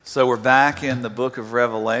So we're back in the book of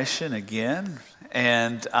Revelation again,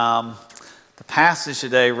 and the passage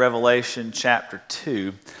today, Revelation chapter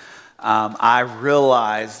 2, I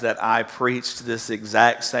realized that I preached this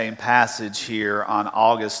exact same passage here on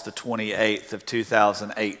August the 28th of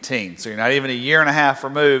 2018. So you're not even a year and a half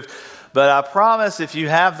removed, but I promise if you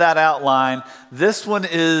have that outline, this one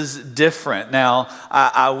is different. Now,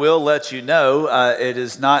 I will let you know, it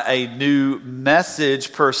is not a new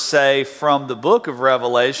message per se from the book of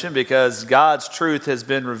Revelation because God's truth has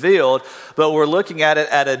been revealed, but we're looking at it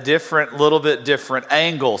at a little bit different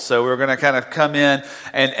angle. So we're going to kind of come in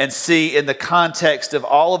and see in the context of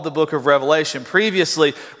all of the book of Revelation.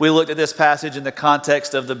 Previously, we looked at this passage in the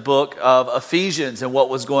context of the book of Ephesians and what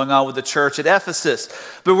was going on with the church at Ephesus.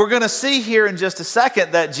 But we're going to see here in just a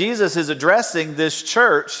second that Jesus is addressing this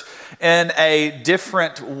church in a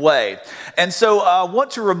different way. And so I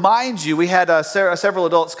want to remind you, we had several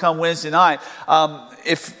adults come Wednesday night.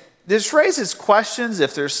 If this raises questions,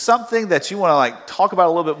 if there's something that you want to talk about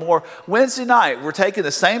a little bit more, Wednesday night we're taking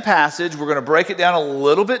the same passage, we're going to break it down a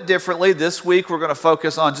little bit differently. This week we're going to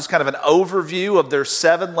focus on just kind of an overview of their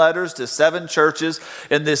 7 letters to 7 churches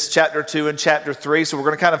in this chapter 2 and chapter 3. So we're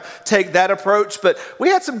going to kind of take that approach, but we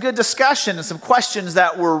had some good discussion and some questions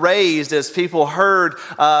that were raised as people heard,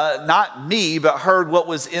 not me, but heard what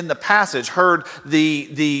was in the passage, heard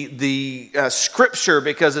the scripture,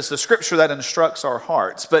 because it's the scripture that instructs our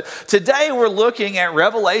hearts. But today we're looking at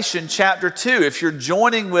Revelation chapter 2. If you're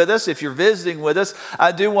joining with us, if you're visiting with us,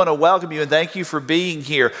 I do want to welcome you and thank you for being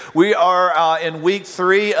here. We are in week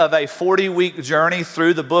 3 of a 40-week journey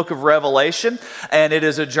through the book of Revelation, and it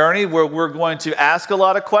is a journey where we're going to ask a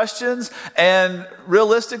lot of questions, and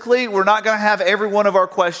realistically, we're not going to have every one of our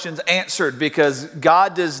questions answered because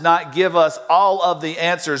God does not give us all of the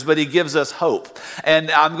answers, but He gives us hope.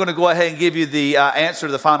 And I'm going to go ahead and give you the answer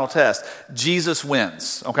to the final test. Jesus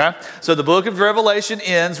wins, okay? So the book of Revelation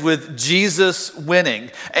ends with Jesus winning,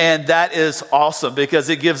 and that is awesome because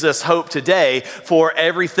it gives us hope today for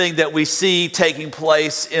everything that we see taking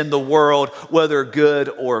place in the world, whether good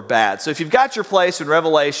or bad. So if you've got your place in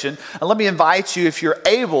Revelation, and let me invite you, if you're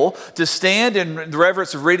able, to stand in the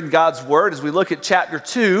reverence of reading God's Word as we look at chapter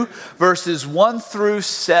 2, verses 1 through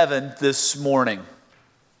 7 this morning.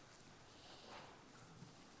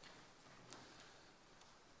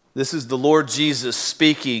 This is the Lord Jesus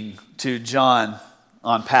speaking to John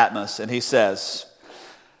on Patmos, and he says,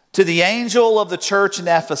 "To the angel of the church in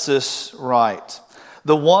Ephesus write,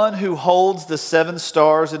 the one who holds the 7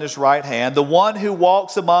 stars in his right hand, the one who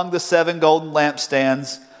walks among the 7 golden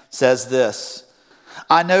lampstands, says this,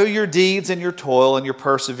 I know your deeds and your toil and your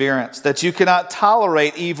perseverance, that you cannot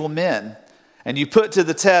tolerate evil men, and you put to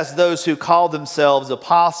the test those who call themselves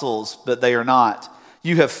apostles, but they are not.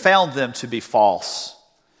 You have found them to be false.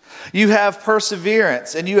 You have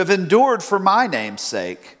perseverance, and you have endured for my name's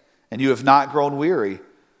sake, and you have not grown weary.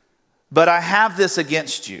 But I have this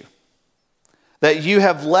against you, that you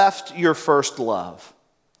have left your first love.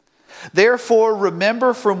 Therefore,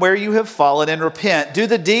 remember from where you have fallen and repent. Do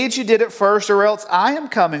the deeds you did at first, or else I am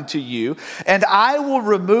coming to you, and I will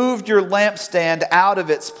remove your lampstand out of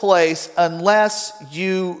its place unless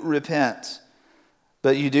you repent.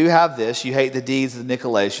 But you do have this, you hate the deeds of the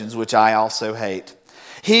Nicolaitans, which I also hate.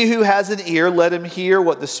 He who has an ear, let him hear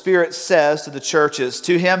what the Spirit says to the churches.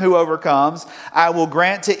 To him who overcomes, I will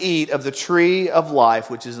grant to eat of the tree of life,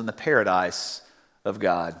 which is in the paradise of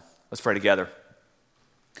God." Let's pray together.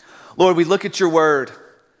 Lord, we look at your word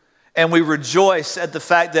and we rejoice at the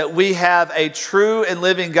fact that we have a true and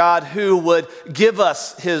living God who would give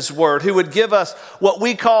us his word, who would give us what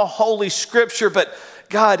we call Holy Scripture. But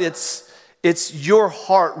God, it's your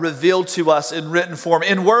heart revealed to us in written form,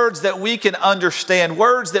 in words that we can understand,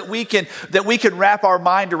 words that we can wrap our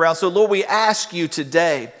mind around. So Lord, we ask you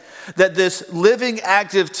today that this living,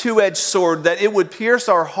 active, two-edged sword, that it would pierce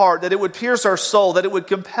our heart, that it would pierce our soul, that it would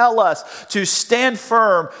compel us to stand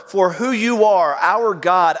firm for who you are, our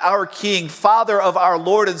God, our King, Father of our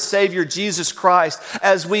Lord and Savior, Jesus Christ,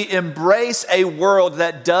 as we embrace a world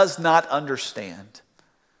that does not understand.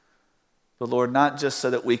 But Lord, not just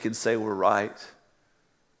so that we can say we're right,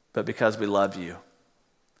 but because we love you,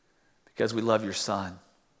 because we love your Son,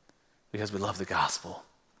 because we love the gospel.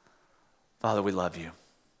 Father, we love you.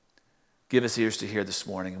 Give us ears to hear this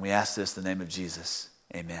morning, and we ask this in the name of Jesus.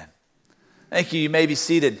 Amen. Thank you. You may be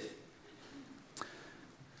seated. Have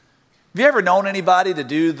you ever known anybody to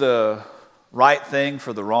do the right thing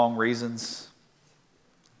for the wrong reasons?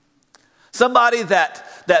 Somebody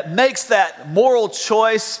that makes that moral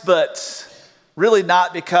choice, but really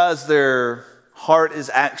not because their heart is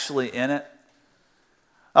actually in it.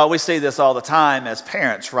 We see this all the time as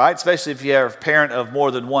parents, right? Especially if you are a parent of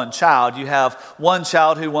more than one child. You have one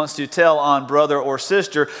child who wants to tell on brother or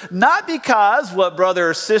sister, not because what brother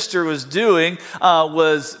or sister was doing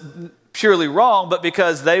was purely wrong, but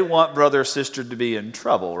because they want brother or sister to be in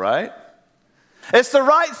trouble, right? It's the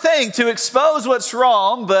right thing to expose what's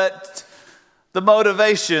wrong, but the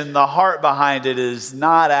motivation, the heart behind it is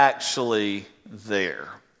not actually there.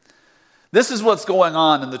 This is what's going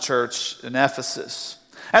on in the church in Ephesus.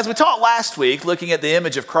 As we talked last week, looking at the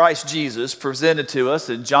image of Christ Jesus presented to us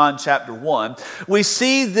in John chapter 1, we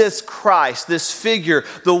see this Christ, this figure,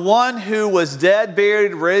 the one who was dead,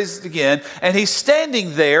 buried, raised again, and he's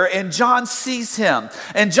standing there, and John sees him.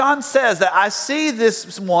 And John says that I see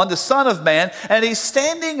this one, the Son of Man, and he's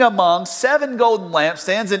standing among 7 golden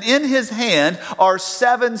lampstands, and in his hand are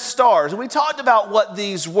 7 stars. And we talked about what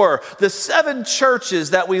these were. The 7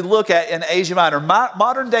 churches that we look at in Asia Minor,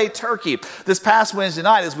 modern-day Turkey. This past Wednesday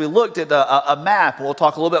night, as we looked at a map, and we'll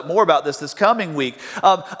talk a little bit more about this coming week,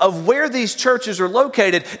 of where these churches are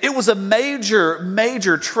located. It was a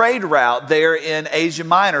major trade route there in Asia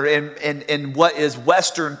Minor, in what is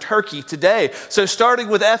Western Turkey today. So starting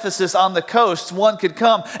with Ephesus on the coast, one could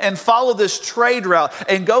come and follow this trade route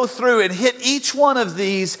and go through and hit each one of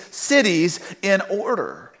these cities in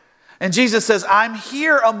order. And Jesus says, I'm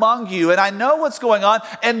here among you, and I know what's going on.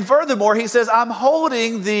 And furthermore, he says, I'm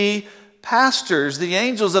holding the pastors, the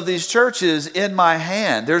angels of these churches in my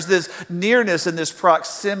hand. There's this nearness and this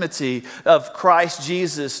proximity of Christ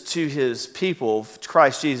Jesus to his people.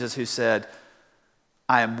 Christ Jesus who said,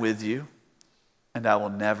 I am with you and I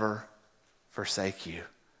will never forsake you. And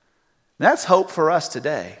that's hope for us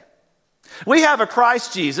today. We have a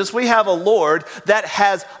Christ Jesus, we have a Lord that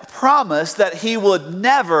has promised that he would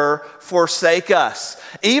never forsake us.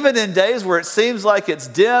 Even in days where it seems like it's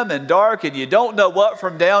dim and dark and you don't know what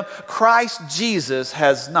from down, Christ Jesus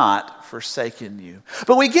has not forsaken you.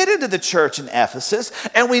 But we get into the church in Ephesus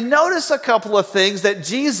and we notice a couple of things that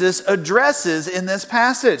Jesus addresses in this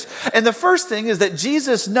passage. And the first thing is that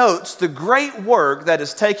Jesus notes the great work that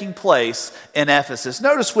is taking place in Ephesus.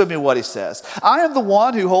 Notice with me what he says. I am the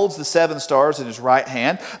one who holds the 7 stars in his right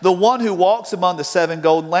hand, the one who walks among the 7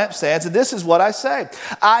 golden lampstands. And this is what I say.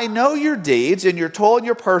 I know your deeds and your toil and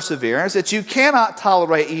your perseverance, that you cannot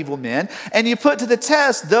tolerate evil men, and you put to the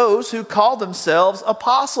test those who call themselves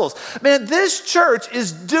apostles. Man, this church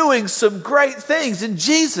is doing some great things, and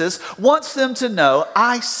Jesus wants them to know,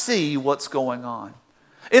 I see what's going on.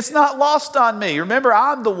 It's not lost on me. Remember,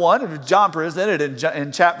 I'm the one, and John presented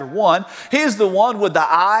in chapter 1, he's the one with the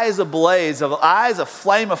eyes ablaze, eyes of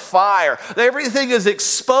flame of fire. Everything is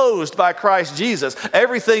exposed by Christ Jesus.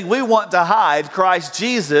 Everything we want to hide, Christ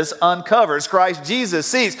Jesus uncovers, Christ Jesus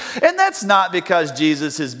sees. And that's not because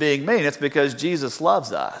Jesus is being mean. It's because Jesus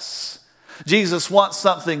loves us. Jesus wants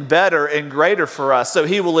something better and greater for us. So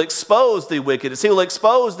he will expose the wickedness. He will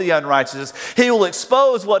expose the unrighteousness. He will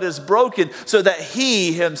expose what is broken so that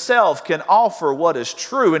he himself can offer what is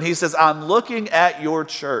true. And he says, I'm looking at your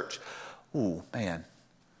church. Ooh, man,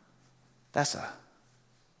 that's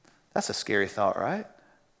a scary thought, right?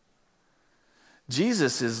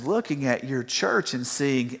 Jesus is looking at your church and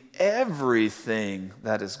seeing everything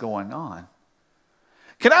that is going on.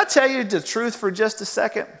 Can I tell you the truth for just a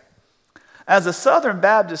second? As a Southern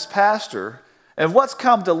Baptist pastor, and what's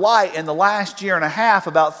come to light in the last year and a half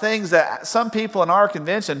about things that some people in our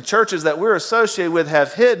convention, churches that we're associated with,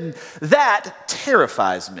 have hidden, that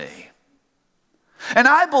terrifies me. And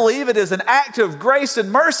I believe it is an act of grace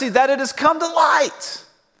and mercy that it has come to light,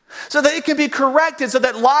 so that it can be corrected, so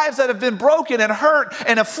that lives that have been broken and hurt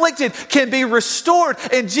and afflicted can be restored.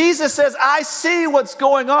 And Jesus says, I see what's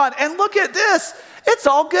going on. And look at this. It's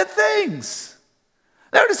all good things.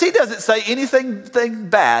 Notice he doesn't say anything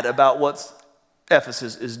bad about what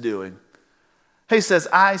Ephesus is doing. He says,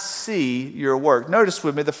 I see your work. Notice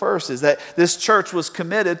with me the first is that this church was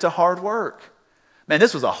committed to hard work. Man,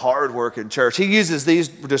 this was a hard-working church. He uses these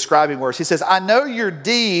describing words. He says, I know your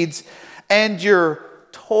deeds and your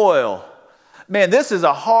toil. Man, this is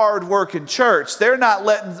a hard-working church. They're not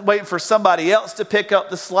waiting for somebody else to pick up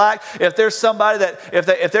the slack. If there's somebody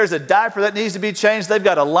if there's a diaper that needs to be changed, they've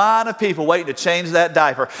got a line of people waiting to change that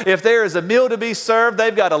diaper. If there is a meal to be served,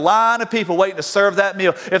 they've got a line of people waiting to serve that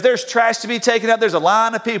meal. If there's trash to be taken out, there's a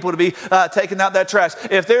line of people to be taking out that trash.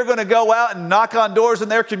 If they're going to go out and knock on doors in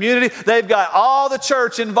their community, they've got all the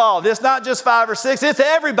church involved. It's not just 5 or 6, it's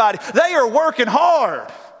everybody. They are working hard.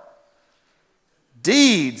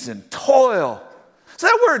 Deeds and toil. So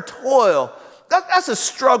that word toil, that's a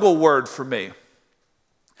struggle word for me.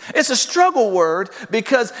 It's a struggle word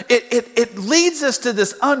because it leads us to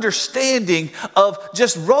this understanding of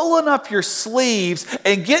just rolling up your sleeves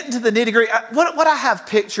and getting to the nitty-gritty. What I have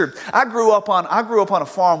pictured, I grew up on a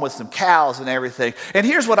farm with some cows and everything, and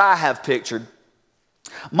here's what I have pictured.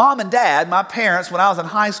 Mom and Dad, my parents, when I was in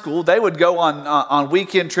high school, they would go on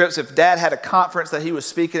weekend trips. If Dad had a conference that he was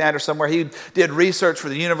speaking at or somewhere, he did research for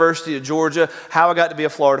the University of Georgia. How I got to be a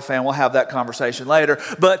Florida fan, we'll have that conversation later.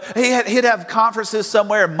 But he'd have conferences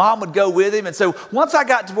somewhere, and Mom would go with him. And so once I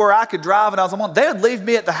got to where I could drive and I was on, they would leave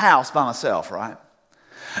me at the house by myself, right?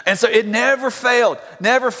 And so it never failed.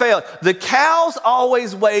 The cows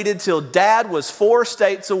always waited till Dad was 4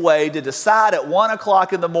 states away to decide at 1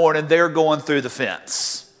 o'clock in the morning they're going through the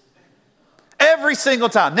fence. Every single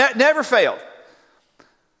time. Never failed.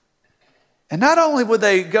 And not only would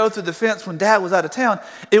they go through the fence when Dad was out of town,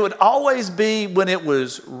 it would always be when it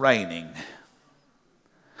was raining.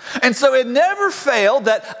 And so it never failed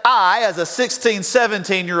that I, as a 16,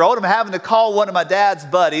 17-year-old, am having to call one of my dad's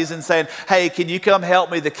buddies and saying, hey, can you come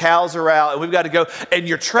help me? The cows are out and we've got to go. And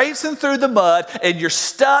you're traipsing through the mud and you're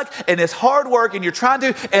stuck and it's hard work and you're trying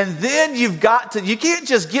to, and then you can't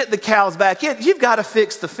just get the cows back in. You've got to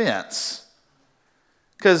fix the fence.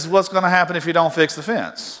 Because what's going to happen if you don't fix the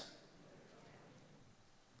fence?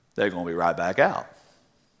 They're going to be right back out.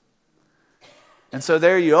 And so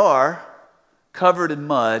there you are, covered in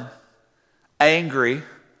mud, angry,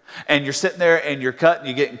 and you're sitting there and you're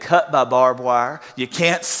getting cut by barbed wire. You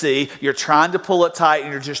can't see. You're trying to pull it tight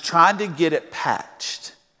and you're just trying to get it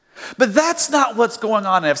patched. But that's not what's going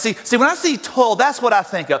on in FC. See, when I see toil, that's what I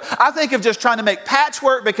think of. I think of just trying to make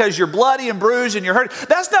patchwork because you're bloody and bruised and you're hurt.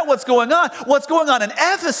 That's not what's going on. What's going on in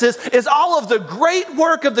Ephesus is all of the great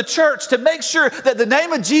work of the church to make sure that the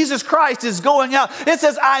name of Jesus Christ is going out. It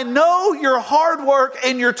says, I know your hard work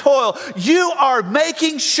and your toil. You are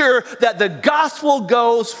making sure that the gospel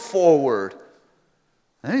goes forward.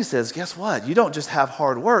 And then he says, guess what? You don't just have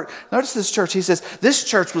hard work. Notice this church. He says, this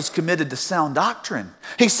church was committed to sound doctrine.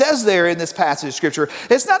 He says there in this passage of scripture,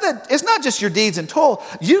 it's not just your deeds and toil.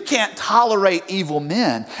 You can't tolerate evil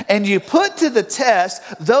men. And you put to the test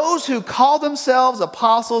those who call themselves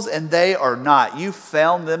apostles and they are not. You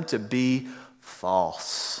found them to be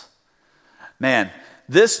false. Man,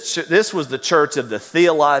 this was the church of the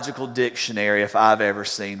theological dictionary if I've ever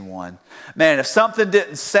seen one. Man, if something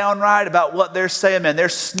didn't sound right about what they're saying, man, they're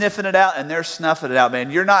sniffing it out and they're snuffing it out, man.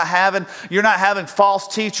 You're not having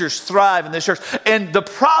false teachers thrive in this church. And the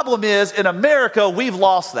problem is, in America, we've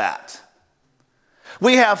lost that.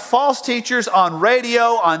 We have false teachers on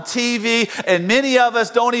radio, on TV, and many of us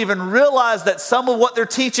don't even realize that some of what they're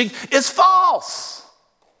teaching is false.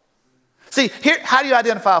 See, here, how do you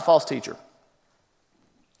identify a false teacher?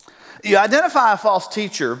 You identify a false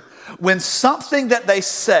teacher when something that they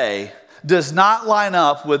say does not line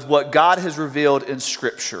up with what God has revealed in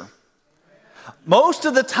Scripture. Most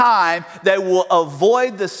of the time, they will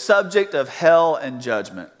avoid the subject of hell and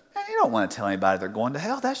judgment. And you don't want to tell anybody they're going to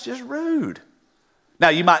hell. That's just rude. Now,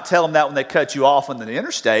 you might tell them that when they cut you off on the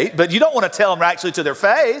interstate, but you don't want to tell them actually to their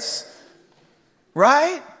face,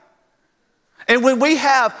 right? And when we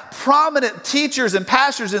have prominent teachers and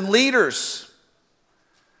pastors and leaders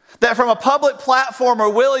that from a public platform are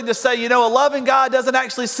willing to say, a loving God doesn't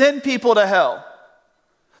actually send people to hell.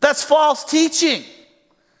 That's false teaching.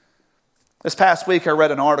 This past week, I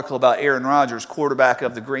read an article about Aaron Rodgers, quarterback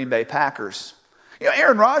of the Green Bay Packers.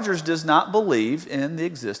 Aaron Rodgers does not believe in the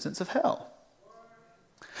existence of hell.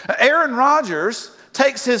 Aaron Rodgers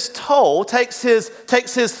takes his thoughts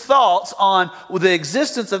on the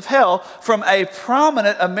existence of hell from a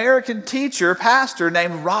prominent American teacher, pastor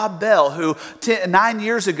named Rob Bell, who 9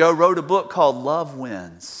 years ago wrote a book called Love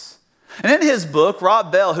Wins. And in his book,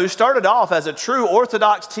 Rob Bell, who started off as a true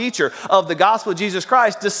Orthodox teacher of the gospel of Jesus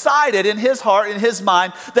Christ, decided in his heart, in his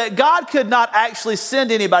mind, that God could not actually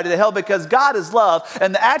send anybody to hell because God is love,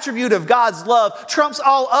 and the attribute of God's love trumps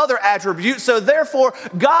all other attributes, so therefore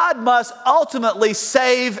God must ultimately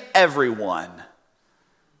save everyone.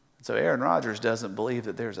 So Aaron Rodgers doesn't believe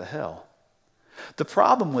that there's a hell. The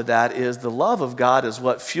problem with that is the love of God is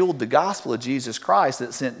what fueled the gospel of Jesus Christ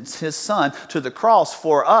that sent his son to the cross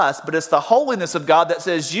for us. But it's the holiness of God that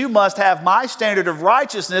says you must have my standard of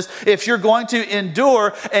righteousness if you're going to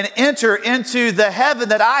endure and enter into the heaven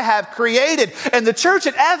that I have created. And the church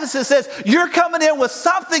at Ephesus says you're coming in with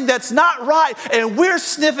something that's not right and we're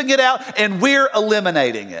sniffing it out and we're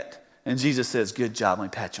eliminating it. And Jesus says, good job, let me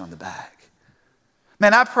pat you on the back.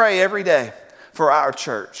 Man, I pray every day for our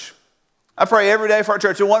church. I pray every day for our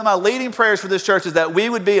church. And one of my leading prayers for this church is that we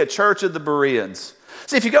would be a church of the Bereans.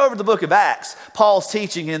 See, if you go over to the book of Acts, Paul's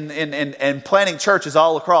teaching and planting churches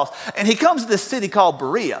all across. And he comes to this city called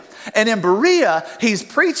Berea. And in Berea, he's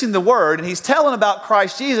preaching the word and he's telling about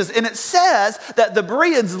Christ Jesus. And it says that the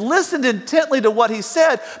Bereans listened intently to what he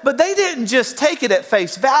said, but they didn't just take it at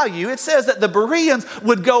face value. It says that the Bereans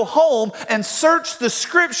would go home and search the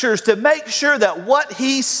scriptures to make sure that what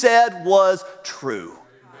he said was true.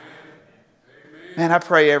 Man, I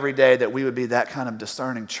pray every day that we would be that kind of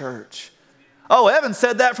discerning church. Oh, Evan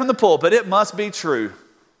said that from the pulpit. It must be true.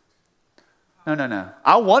 No.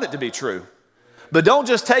 I want it to be true. But don't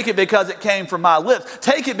just take it because it came from my lips.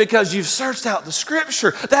 Take it because you've searched out the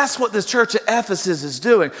scripture. That's what the church at Ephesus is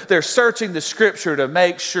doing. They're searching the scripture to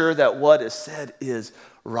make sure that what is said is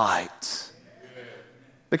right.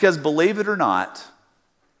 Because believe it or not,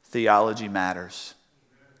 theology matters.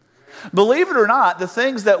 Believe it or not, the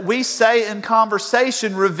things that we say in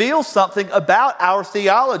conversation reveal something about our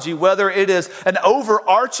theology, whether it is an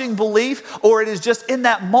overarching belief or it is just in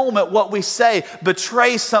that moment what we say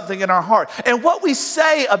betrays something in our heart. And what we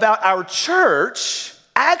say about our church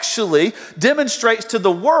actually demonstrates to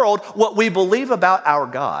the world what we believe about our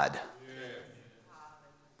God.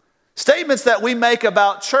 Statements that we make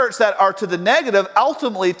about church that are to the negative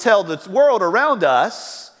ultimately tell the world around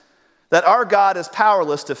us that our God is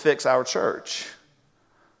powerless to fix our church.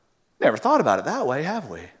 Never thought about it that way, have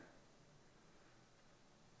we?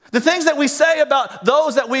 The things that we say about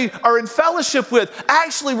those that we are in fellowship with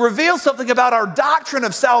actually reveal something about our doctrine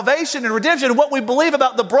of salvation and redemption and what we believe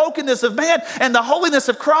about the brokenness of man and the holiness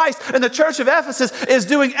of Christ. And the church of Ephesus is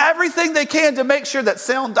doing everything they can to make sure that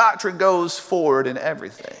sound doctrine goes forward in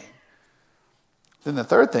everything. Then the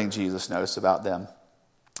third thing Jesus noticed about them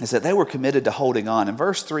is that they were committed to holding on. In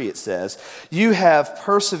verse 3 it says, you have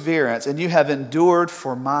perseverance and you have endured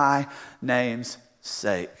for my name's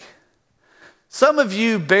sake. Some of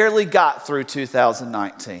you barely got through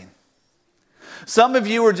 2019. Some of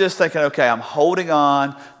you were just thinking, okay, I'm holding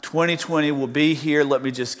on. 2020 will be here. Let me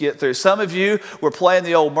just get through. Some of you were playing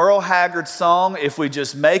the old Merle Haggard song, if we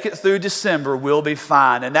just make it through December, we'll be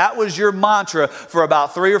fine. And that was your mantra for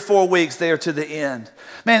about 3 or 4 weeks there to the end.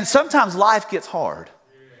 Man, sometimes life gets hard.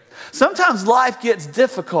 Sometimes life gets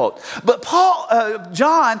difficult. But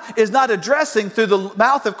John is not addressing through the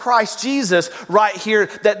mouth of Christ Jesus right here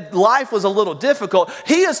that life was a little difficult.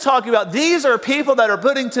 He is talking about these are people that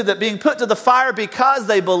are being put to the fire because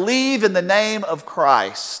they believe in the name of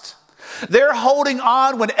Christ. They're holding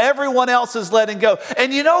on when everyone else is letting go.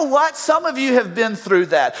 And you know what? Some of you have been through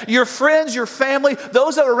that. Your friends, your family,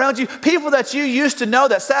 those that are around you, people that you used to know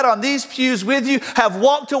that sat on these pews with you have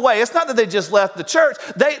walked away. It's not that they just left the church.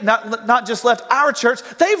 They not just left our church.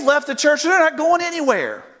 They've left the church and they're not going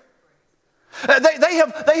anywhere.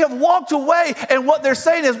 They have walked away, and what they're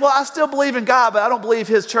saying is, well, I still believe in God, but I don't believe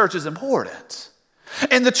his church is important.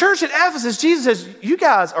 In the church at Ephesus, Jesus says, you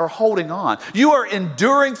guys are holding on. You are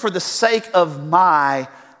enduring for the sake of my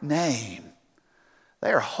name.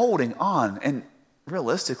 They are holding on. And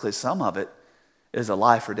realistically, some of it is a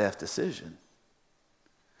life or death decision.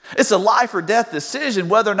 It's a life or death decision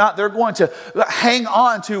whether or not they're going to hang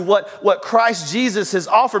on to what Christ Jesus has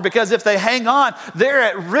offered. Because if they hang on, they're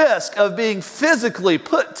at risk of being physically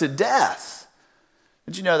put to death.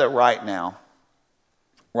 Did you know that right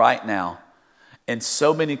now, in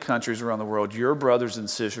so many countries around the world, your brothers and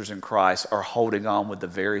sisters in Christ are holding on with the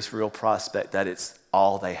very real prospect that it's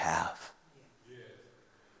all they have.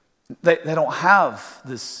 They don't have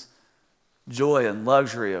this joy and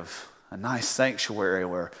luxury of a nice sanctuary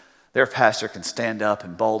where their pastor can stand up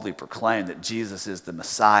and boldly proclaim that Jesus is the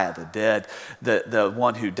Messiah, the dead, the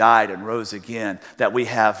one who died and rose again, that we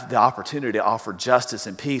have the opportunity to offer justice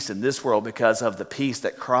and peace in this world because of the peace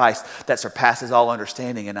that Christ, that surpasses all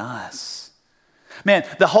understanding in us. Man,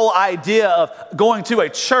 the whole idea of going to a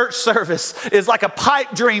church service is like a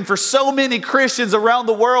pipe dream for so many Christians around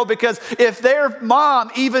the world, because if their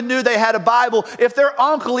mom even knew they had a Bible, if their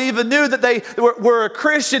uncle even knew that they were a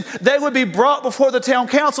Christian, they would be brought before the town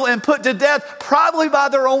council and put to death, probably by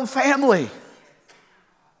their own family.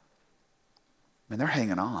 Man, they're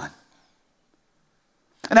hanging on.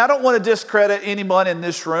 And I don't want to discredit anyone in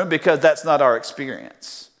this room because that's not our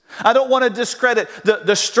experience. I don't want to discredit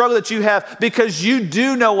the struggle that you have, because you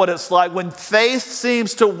do know what it's like when faith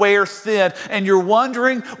seems to wear thin and you're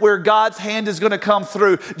wondering where God's hand is going to come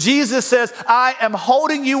through. Jesus says, I am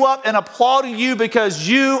holding you up and applauding you because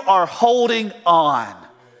you are holding on.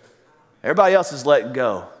 Everybody else is letting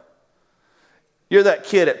go. You're that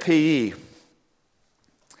kid at PE.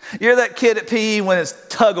 You're that kid at PE when it's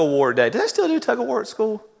tug of war day. Do they still do tug of war at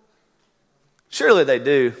school? Surely they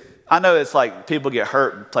do. I know it's like people get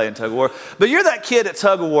hurt playing tug of war, but you're that kid at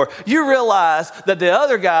tug of war. You realize that the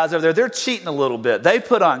other guys over there, they're cheating a little bit. They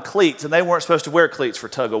put on cleats, and they weren't supposed to wear cleats for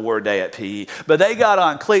tug of war day at PE, but they got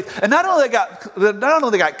on cleats. And not only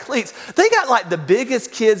they got cleats, they got like the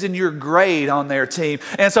biggest kids in your grade on their team.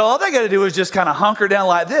 And so all they got to do is just kind of hunker down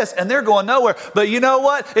like this, and they're going nowhere. But you know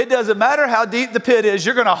what? It doesn't matter how deep the pit is.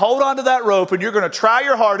 You're going to hold on to that rope, and you're going to try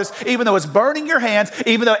your hardest, even though it's burning your hands,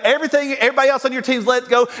 even though everybody else on your team's let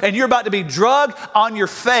go, and you're about to be drugged on your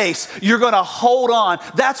face. You're going to hold on.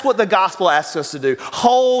 That's what the gospel asks us to do.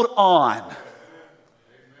 Hold on. Amen.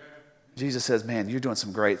 Jesus says, man, you're doing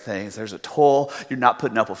some great things. There's a toil. You're not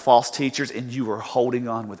putting up with false teachers, and you are holding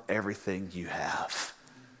on with everything you have.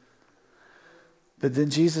 But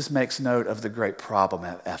then Jesus makes note of the great problem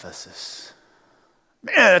at Ephesus.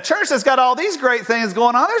 Man, a church that's got all these great things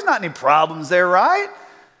going on, there's not any problems there, right?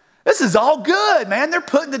 This is all good, man. They're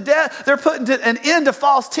putting an end to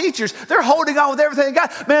false teachers. They're holding on with everything they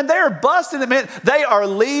got. Man, they are busting it, man. They are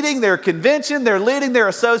leading their convention. They're leading their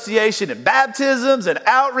association in baptisms and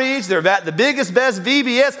outreach. They're at the biggest, best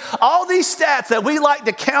VBS. All these stats that we like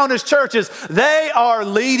to count as churches, they are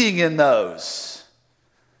leading in those.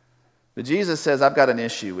 But Jesus says, I've got an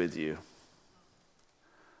issue with you.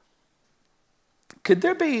 Could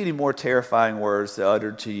there be any more terrifying words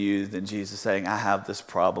uttered to you than Jesus saying, I have this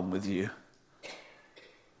problem with you?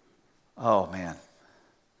 Oh, man.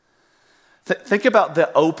 Think about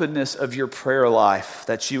the openness of your prayer life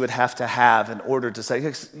that you would have to have in order to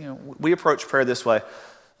say, we approach prayer this way.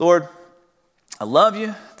 Lord, I love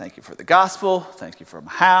you. Thank you for the gospel. Thank you for my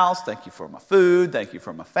house. Thank you for my food. Thank you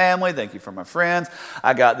for my family. Thank you for my friends.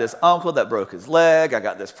 I got this uncle that broke his leg. I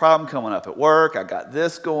got this problem coming up at work. I got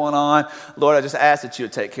this going on. Lord, I just ask that you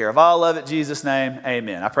would take care of all of it. In Jesus' name,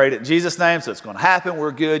 amen. I prayed it in Jesus' name, so it's going to happen.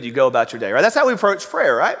 We're good. You go about your day, right? That's how we approach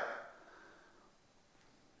prayer, right?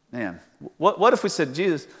 Man, what if we said,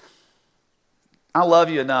 Jesus, I love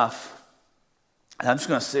you enough. And I'm just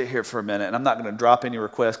going to sit here for a minute, and I'm not going to drop any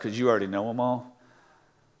requests because you already know them all.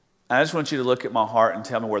 And I just want you to look at my heart and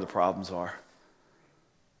tell me where the problems are.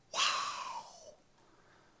 Wow.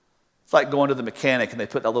 It's like going to the mechanic and they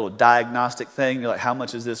put that little diagnostic thing. You're like, how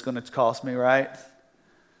much is this going to cost me, right?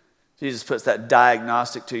 Jesus puts that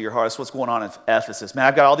diagnostic to your heart. That's what's going on in Ephesus. Man,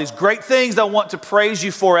 I've got all these great things I want to praise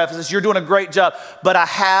you for, Ephesus. You're doing a great job. But I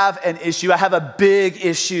have an issue. I have a big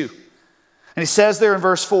issue. And he says there in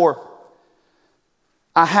verse 4,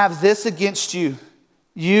 I have this against you.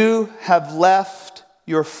 You have left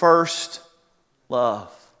your first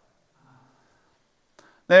love.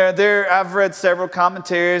 I've read several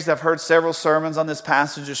commentaries. I've heard several sermons on this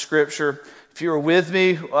passage of Scripture. If you were with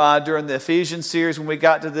me during the Ephesians series when we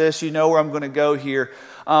got to this, you know where I'm going to go here.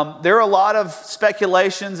 There are a lot of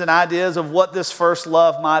speculations and ideas of what this first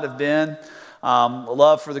love might have been. A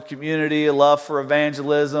love for the community, a love for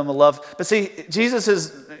evangelism, But see, Jesus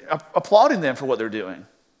is applauding them for what they're doing.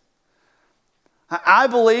 I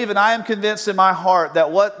believe and I am convinced in my heart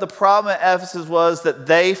that what the problem at Ephesus was that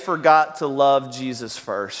they forgot to love Jesus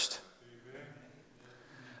first.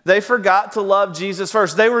 They forgot to love Jesus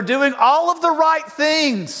first. They were doing all of the right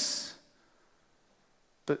things,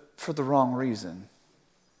 but for the wrong reason.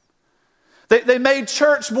 They made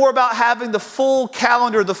church more about having the full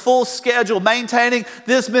calendar, the full schedule, maintaining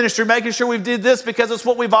this ministry, making sure we've did this because it's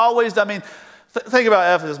what we've always done. I mean, think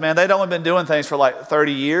about Ephesus, man. They'd only been doing things for like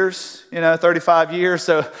 30 years, 35 years.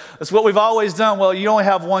 So it's what we've always done. Well, you only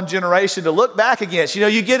have one generation to look back against.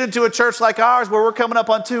 You get into a church like ours where we're coming up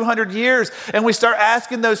on 200 years and we start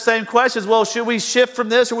asking those same questions. Well, should we shift from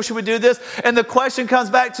this or should we do this? And the question comes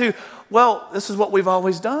back to, well, this is what we've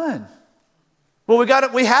always done. Well,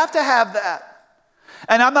 we have to have that.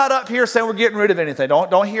 And I'm not up here saying we're getting rid of anything.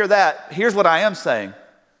 Don't hear that. Here's what I am saying.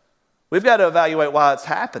 We've got to evaluate why it's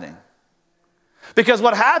happening. Because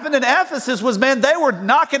what happened in Ephesus was, man, they were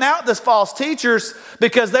knocking out these false teachers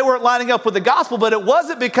because they weren't lining up with the gospel, but it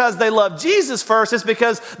wasn't because they loved Jesus first. It's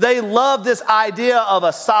because they loved this idea of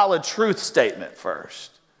a solid truth statement first.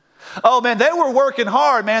 Oh, man, they were working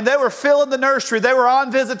hard, man. They were filling the nursery. They were on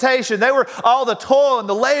visitation. They were all the toil and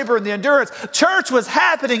the labor and the endurance. Church was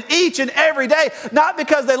happening each and every day, not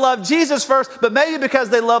because they loved Jesus first, but maybe because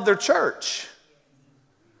they loved their church.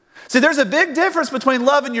 See, there's a big difference between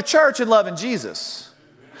loving your church and loving Jesus.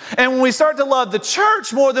 And when we start to love the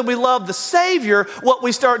church more than we love the Savior, what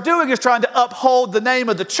we start doing is trying to uphold the name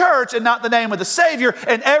of the church and not the name of the Savior,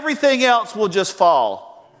 and everything else will just fall.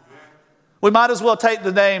 We might as well take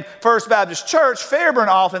the name First Baptist Church, Fairburn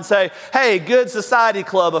off and say, hey, Good Society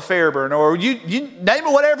Club of Fairburn, or you name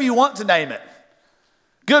it whatever you want to name it.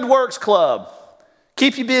 Good Works Club,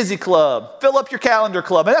 Keep You Busy Club, Fill Up Your Calendar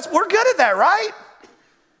Club. And we're good at that, right?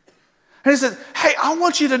 And he said, hey, I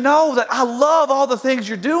want you to know that I love all the things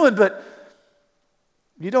you're doing, but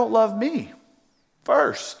you don't love me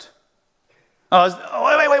first. Wait,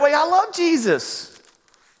 I love Jesus.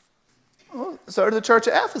 Well, so did the church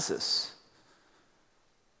of Ephesus.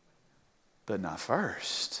 But not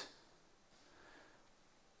first.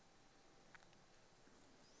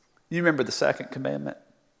 You remember the second commandment?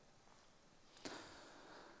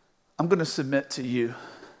 I'm going to submit to you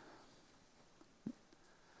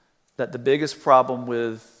that the biggest problem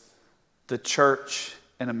with the church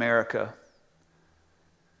in America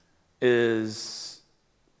is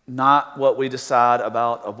not what we decide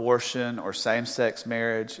about abortion or same-sex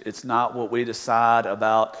marriage. It's not what we decide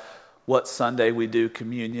about what Sunday we do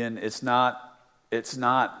communion. It's none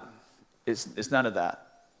of that.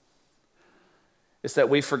 It's that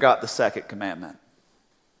we forgot the second commandment.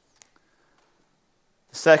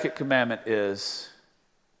 The second commandment is,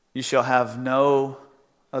 you shall have no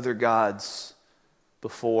other gods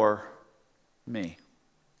before me.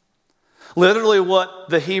 Literally what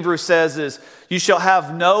the Hebrew says is, you shall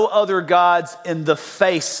have no other gods in the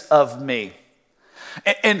face of me.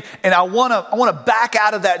 And I want to back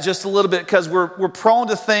out of that just a little bit, because we're prone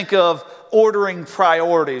to think of ordering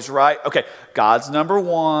priorities, right? Okay, God's number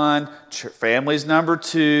one, family's number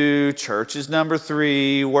two, church is number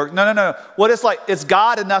three, work. No. What it's like, it's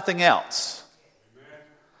God and nothing else.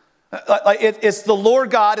 It's the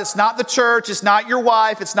Lord God. It's not the church. It's not your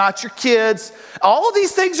wife. It's not your kids. All of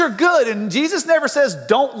these things are good, and Jesus never says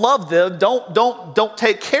don't love them, don't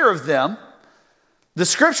take care of them. The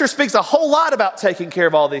scripture speaks a whole lot about taking care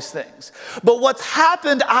of all these things. But what's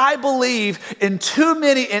happened, I believe, in too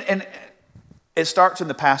many, and it starts in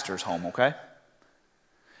the pastor's home, okay?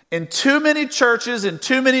 In too many churches, in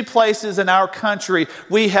too many places in our country,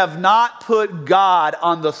 we have not put God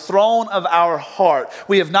on the throne of our heart.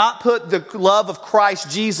 We have not put the love of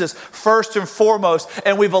Christ Jesus first and foremost,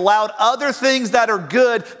 and we've allowed other things that are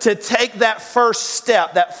good to take that first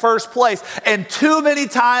step, that first place. And too many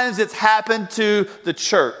times it's happened to the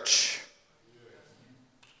church.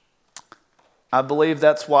 I believe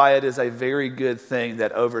that's why it is a very good thing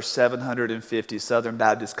that over 750 Southern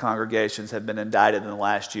Baptist congregations have been indicted in the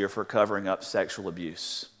last year for covering up sexual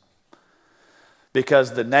abuse.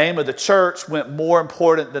 Because the name of the church went more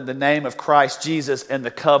important than the name of Christ Jesus, and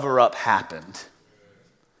the cover-up happened.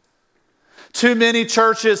 Too many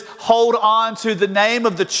churches hold on to the name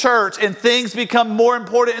of the church, and things become more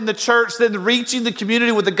important in the church than reaching the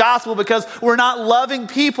community with the gospel, because we're not loving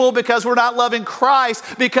people, because we're not loving Christ,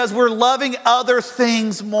 because we're loving other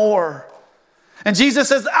things more. And Jesus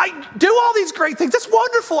says, I do all these great things. That's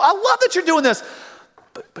wonderful. I love that you're doing this.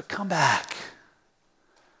 But come back.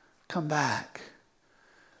 Come back.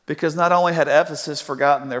 Because not only had Ephesus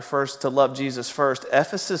forgotten to love Jesus first,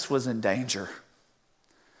 Ephesus was in danger.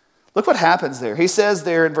 Look what happens there. He says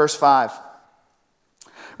there in verse 5,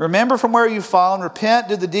 remember from where you've fallen, repent,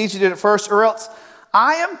 do the deeds you did at first, or else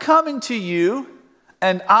I am coming to you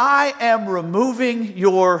and I am removing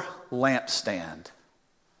your lampstand.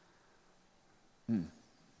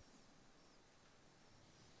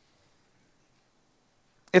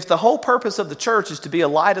 If the whole purpose of the church is to be a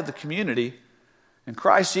light of the community, and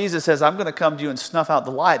Christ Jesus says, I'm going to come to you and snuff out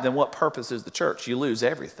the light, then what purpose is the church? You lose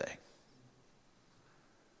everything.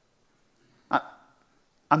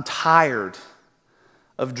 I'm tired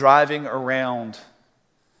of driving around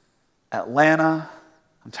Atlanta.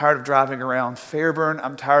 I'm tired of driving around Fairburn.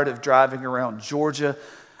 I'm tired of driving around Georgia.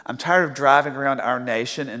 I'm tired of driving around our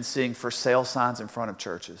nation and seeing for sale signs in front of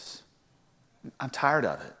churches. I'm tired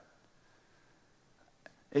of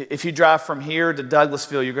it. If you drive from here to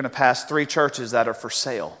Douglasville, you're going to pass 3 churches that are for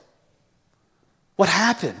sale. What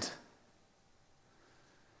happened?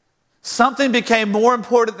 Something became more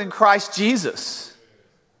important than Christ Jesus.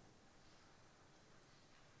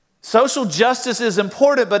 Social justice is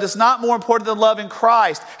important, but it's not more important than loving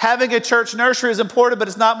Christ. Having a church nursery is important, but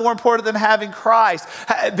it's not more important than having Christ.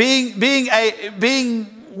 Being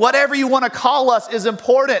whatever you want to call us is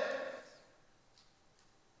important.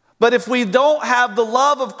 But if we don't have the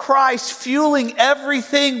love of Christ fueling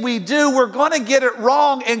everything we do, we're going to get it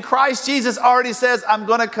wrong. And Christ Jesus already says, I'm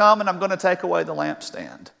going to come and I'm going to take away the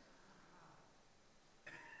lampstand.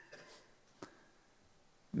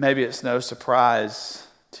 Maybe it's no surprise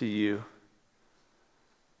to you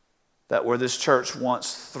that where this church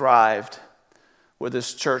once thrived, where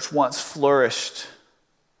this church once flourished,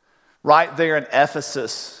 right there in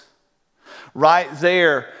Ephesus, right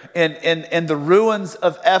there in the ruins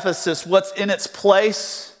of Ephesus, what's in its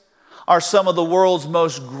place are some of the world's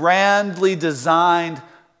most grandly designed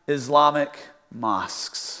Islamic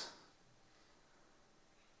mosques.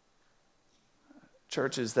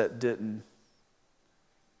 churches that didn't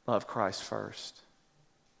love Christ first.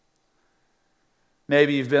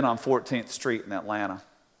 Maybe you've been on 14th Street in Atlanta.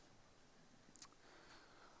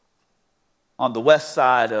 On the west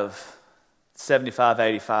side of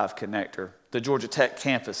 7585 connector, the Georgia Tech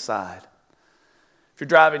campus side. If you're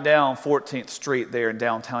driving down 14th Street there in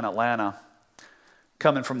downtown Atlanta,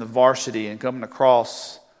 coming from the Varsity and coming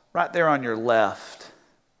across, right there on your left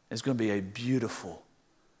is going to be a beautiful,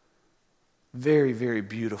 very, very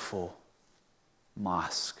beautiful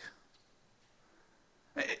mosque.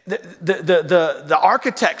 The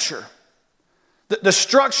architecture, the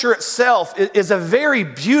structure itself is a very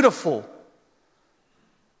beautiful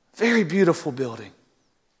building.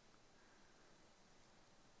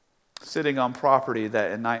 Sitting on property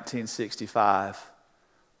that in 1965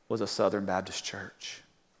 was a Southern Baptist church.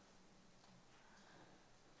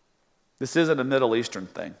 This isn't a Middle Eastern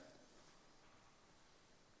thing.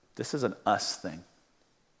 This is an us thing.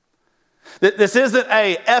 This isn't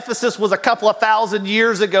a Ephesus was a couple of thousand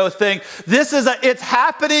years ago thing. It's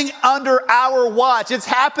happening under our watch. It's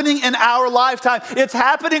happening in our lifetime. It's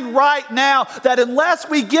happening right now, that unless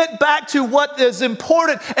we get back to what is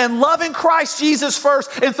important and loving Christ Jesus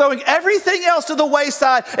first and throwing everything else to the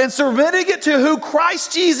wayside and submitting it to who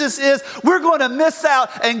Christ Jesus is, we're going to miss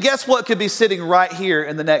out. And guess what could be sitting right here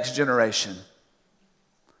in the next generation?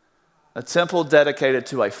 A temple dedicated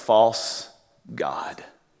to a false god.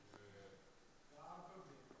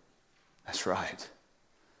 That's right.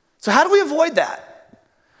 So how do we avoid that?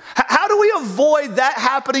 How do we avoid that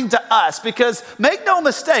happening to us? Because make no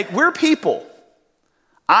mistake, we're people.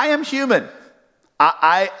 I am human.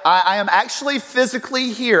 I am actually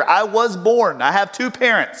physically here. I was born. I have two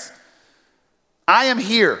parents. I am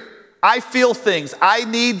here. I feel things. I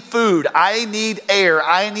need food. I need air.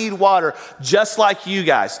 I need water, just like you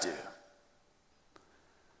guys do.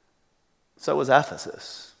 So was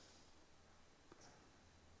Ephesus.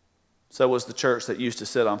 So was the church that used to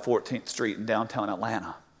sit on 14th Street in downtown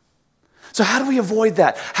Atlanta. So how do we avoid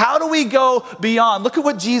that? How do we go beyond? Look at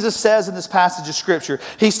what Jesus says in this passage of Scripture.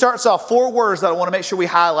 He starts off 4 words that I want to make sure we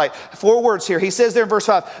highlight. 4 words here. He says there in verse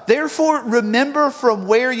 5, therefore remember from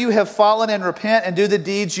where you have fallen and repent and do the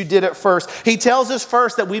deeds you did at first. He tells us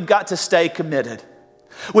first that we've got to stay committed.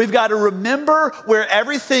 We've got to remember where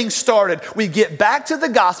everything started. We get back to the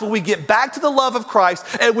gospel, we get back to the love of Christ,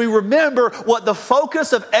 and we remember what the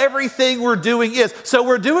focus of everything we're doing is. So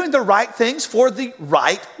we're doing the right things for the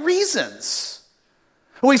right reasons.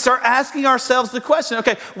 We start asking ourselves the question,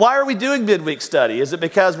 okay, why are we doing midweek study? Is it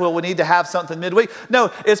because, we need to have something midweek?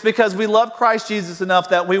 No, it's because we love Christ Jesus enough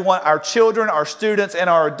that we want our children, our students,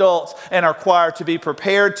 and our adults and our choir to be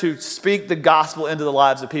prepared to speak the gospel into the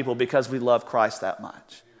lives of people because we love Christ that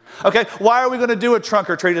much. Okay, why are we going to do a trunk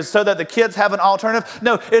or treat? Is it so that the kids have an alternative?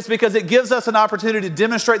 No, it's because it gives us an opportunity to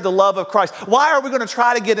demonstrate the love of Christ. Why are we going to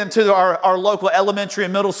try to get into our local elementary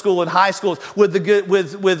and middle school and high schools with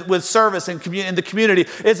with service and in the community?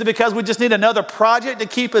 Is it because we just need another project to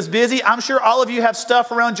keep us busy? I'm sure all of you have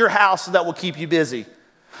stuff around your house that will keep you busy.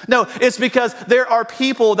 No, it's because there are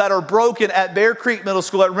people that are broken at Bear Creek Middle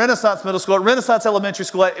School, at Renaissance Middle School, at Renaissance Elementary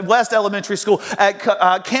School, at West Elementary School, at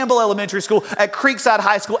Campbell Elementary School, at Creekside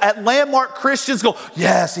High School, at Landmark Christian School.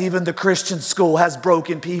 Yes, even the Christian school has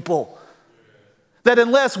broken people. That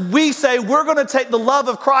unless we say we're going to take the love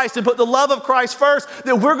of Christ and put the love of Christ first,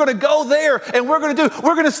 that we're going to go there and we're going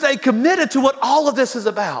to stay committed to what all of this is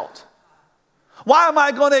about. Why am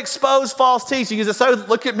I going to expose false teaching? Is it so,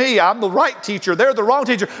 look at me, I'm the right teacher, they're the wrong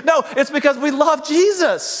teacher? No, it's because we love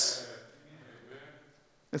Jesus.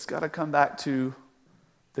 It's got to come back to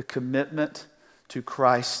the commitment to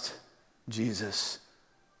Christ Jesus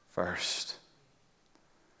first.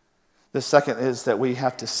 The second is that we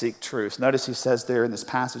have to seek truth. Notice he says there in this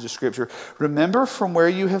passage of Scripture, remember from where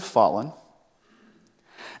you have fallen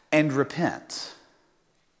and repent.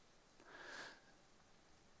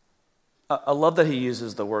 I love that he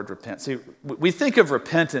uses the word repent. See, we think of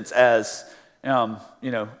repentance as,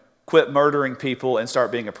 quit murdering people and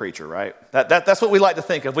start being a preacher, right? That's what we like to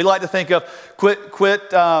think of. We like to think of quit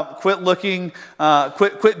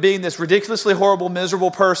being this ridiculously horrible,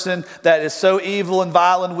 miserable person that is so evil and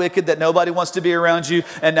vile and wicked that nobody wants to be around you,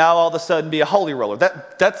 and now all of a sudden be a holy roller.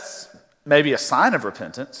 That's maybe a sign of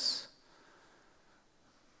repentance.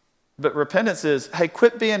 But repentance is, hey,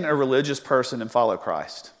 quit being a religious person and follow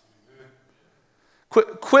Christ.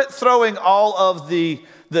 Quit throwing all of the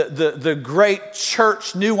great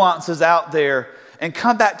church nuances out there and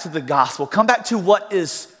come back to the gospel. Come back to what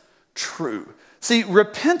is true. See,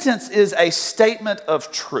 repentance is a statement of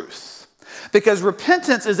truth. Because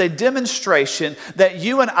repentance is a demonstration that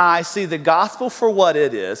you and I see the gospel for what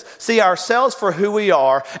it is, see ourselves for who we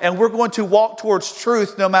are, and we're going to walk towards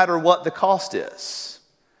truth no matter what the cost is.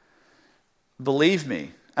 Believe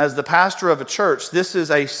me, as the pastor of a church, this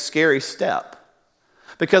is a scary step.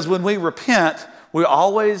 Because when we repent, we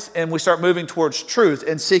start moving towards truth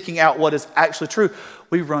and seeking out what is actually true,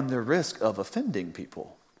 we run the risk of offending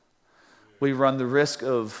people. We run the risk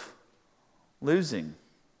of losing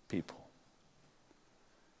people.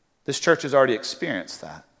 This church has already experienced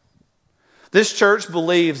that. This church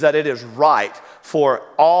believes that it is right for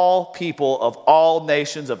all people of all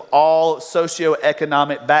nations, of all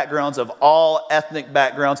socioeconomic backgrounds, of all ethnic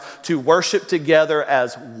backgrounds to worship together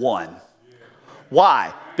as one.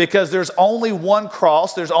 Why? Because there's only one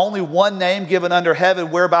cross, there's only one name given under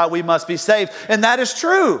heaven whereby we must be saved. And that is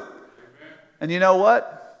true. And you know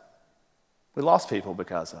what? We lost people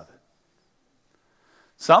because of it.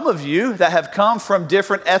 Some of you that have come from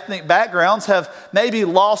different ethnic backgrounds have maybe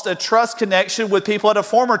lost a trust connection with people at a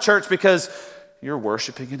former church because you're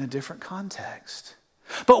worshiping in a different context.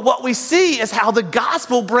 But what we see is how the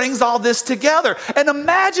gospel brings all this together. And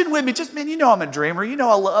imagine with me, you know I'm a dreamer. You know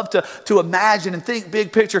I love to imagine and think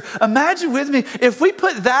big picture. Imagine with me if we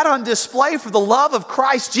put that on display for the love of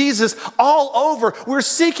Christ Jesus all over. We're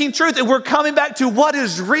seeking truth and we're coming back to what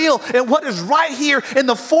is real and what is right here in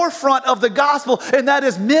the forefront of the gospel. And that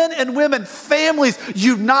is men and women, families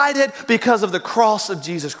united because of the cross of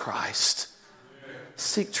Jesus Christ.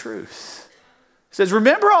 Seek truth. He says,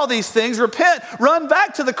 remember all these things, repent, run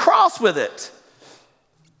back to the cross with it.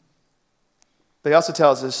 But he also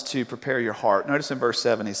tells us to prepare your heart. Notice in verse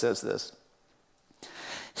 7 he says this.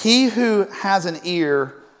 He who has an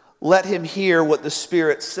ear, let him hear what the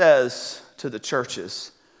Spirit says to the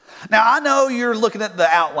churches. Now I know you're looking at the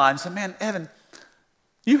outline and saying, man, Evan,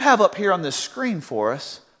 you have up here on this screen for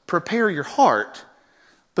us, prepare your heart.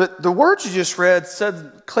 But the words you just read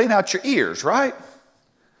said, clean out your ears, right?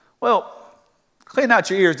 Well, clean out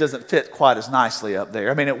your ears doesn't fit quite as nicely up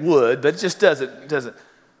there. I mean, it would, but it just doesn't.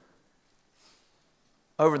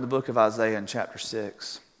 Over in the book of Isaiah in chapter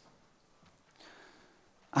 6,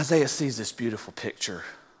 Isaiah sees this beautiful picture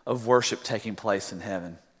of worship taking place in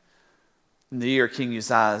heaven. In the year King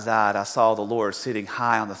Uzziah died, I saw the Lord sitting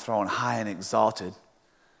high on the throne, high and exalted.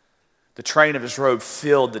 The train of his robe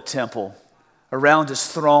filled the temple. Around his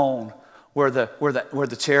throne were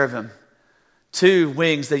the cherubim. 2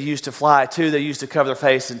 wings they used to fly, 2 they used to cover their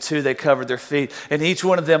face, and 2 they covered their feet. And each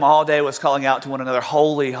one of them all day was calling out to one another,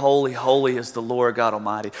 holy, holy, holy is the Lord God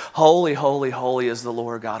Almighty. Holy, holy, holy is the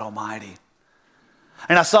Lord God Almighty.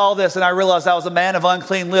 And I saw this and I realized I was a man of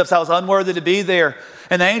unclean lips. I was unworthy to be there.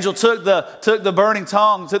 And the angel took the burning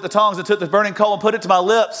tongs, took the tongs and took the burning coal and put it to my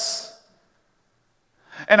lips.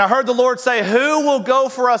 And I heard the Lord say, who will go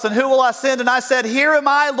for us and who will I send? And I said, here am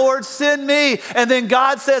I, Lord, send me. And then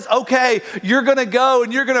God says, okay, you're going to go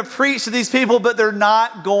and you're going to preach to these people, but they're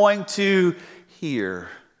not going to hear.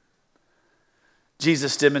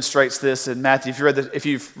 Jesus demonstrates this in Matthew. If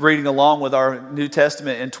you're reading along with our New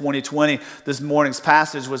Testament in 2020, this morning's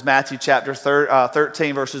passage was Matthew chapter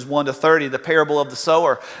 13, verses 1 to 30, the parable of the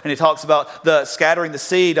sower. And he talks about the scattering the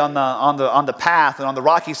seed on the path and on the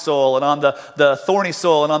rocky soil and on the thorny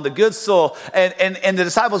soil and on the good soil. And the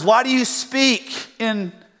disciples, why do you speak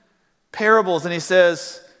in parables? And he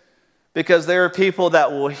says, because there are people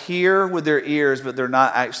that will hear with their ears, but they're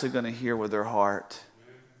not actually going to hear with their heart.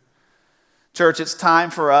 Church, it's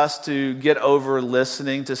time for us to get over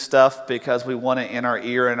listening to stuff because we want it in our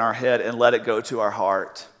ear and our head and let it go to our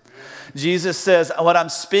heart. Jesus says, what I'm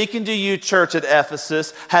speaking to you, church at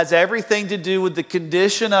Ephesus, has everything to do with the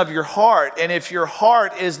condition of your heart. And if your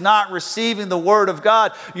heart is not receiving the word of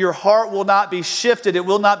God, your heart will not be shifted. It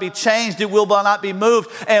will not be changed. It will not be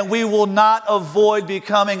moved. And we will not avoid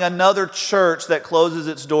becoming another church that closes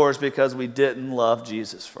its doors because we didn't love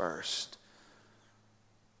Jesus first.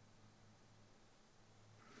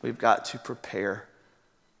 We've got to prepare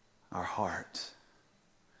our heart.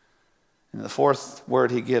 And the fourth word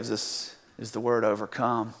he gives us is the word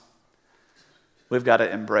overcome. We've got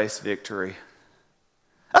to embrace victory.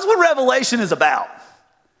 That's what Revelation is about.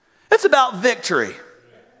 It's about victory.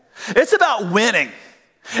 It's about winning.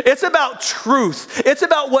 It's about truth. It's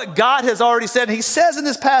about what God has already said. And he says in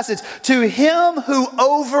this passage, to him who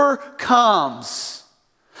overcomes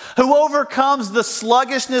the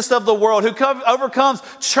sluggishness of the world, who overcomes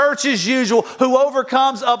church as usual, who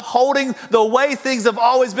overcomes upholding the way things have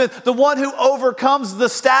always been, the one who overcomes the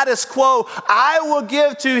status quo, I will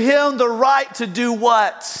give to him the right to do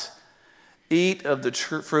what? Eat of the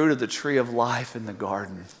fruit of the tree of life in the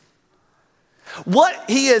garden. What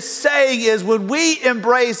he is saying is when we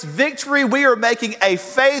embrace victory, we are making a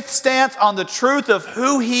faith stance on the truth of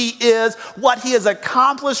who he is, what he has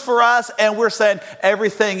accomplished for us, and we're saying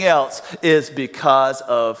everything else is because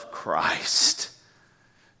of Christ.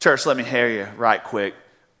 Church, let me hear you right quick.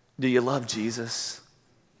 Do you love Jesus?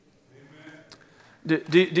 Do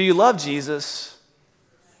you love Jesus?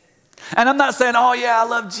 And I'm not saying, oh yeah, I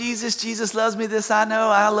love Jesus. Jesus loves me. This I know.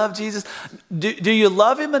 I love Jesus. Do you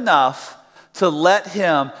love him enough to let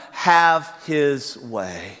him have his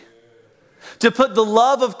way? To put the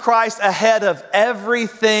love of Christ ahead of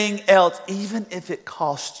everything else, even if it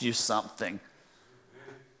costs you something.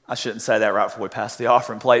 I shouldn't say that right before we pass the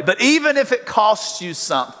offering plate, but even if it costs you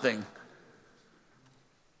something.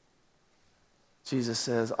 Jesus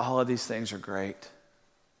says, all of these things are great.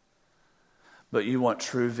 But you want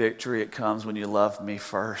true victory, it comes when you love me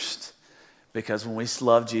first. Because when we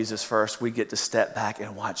love Jesus first, we get to step back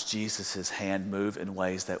and watch Jesus' hand move in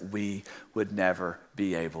ways that we would never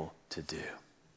be able to do.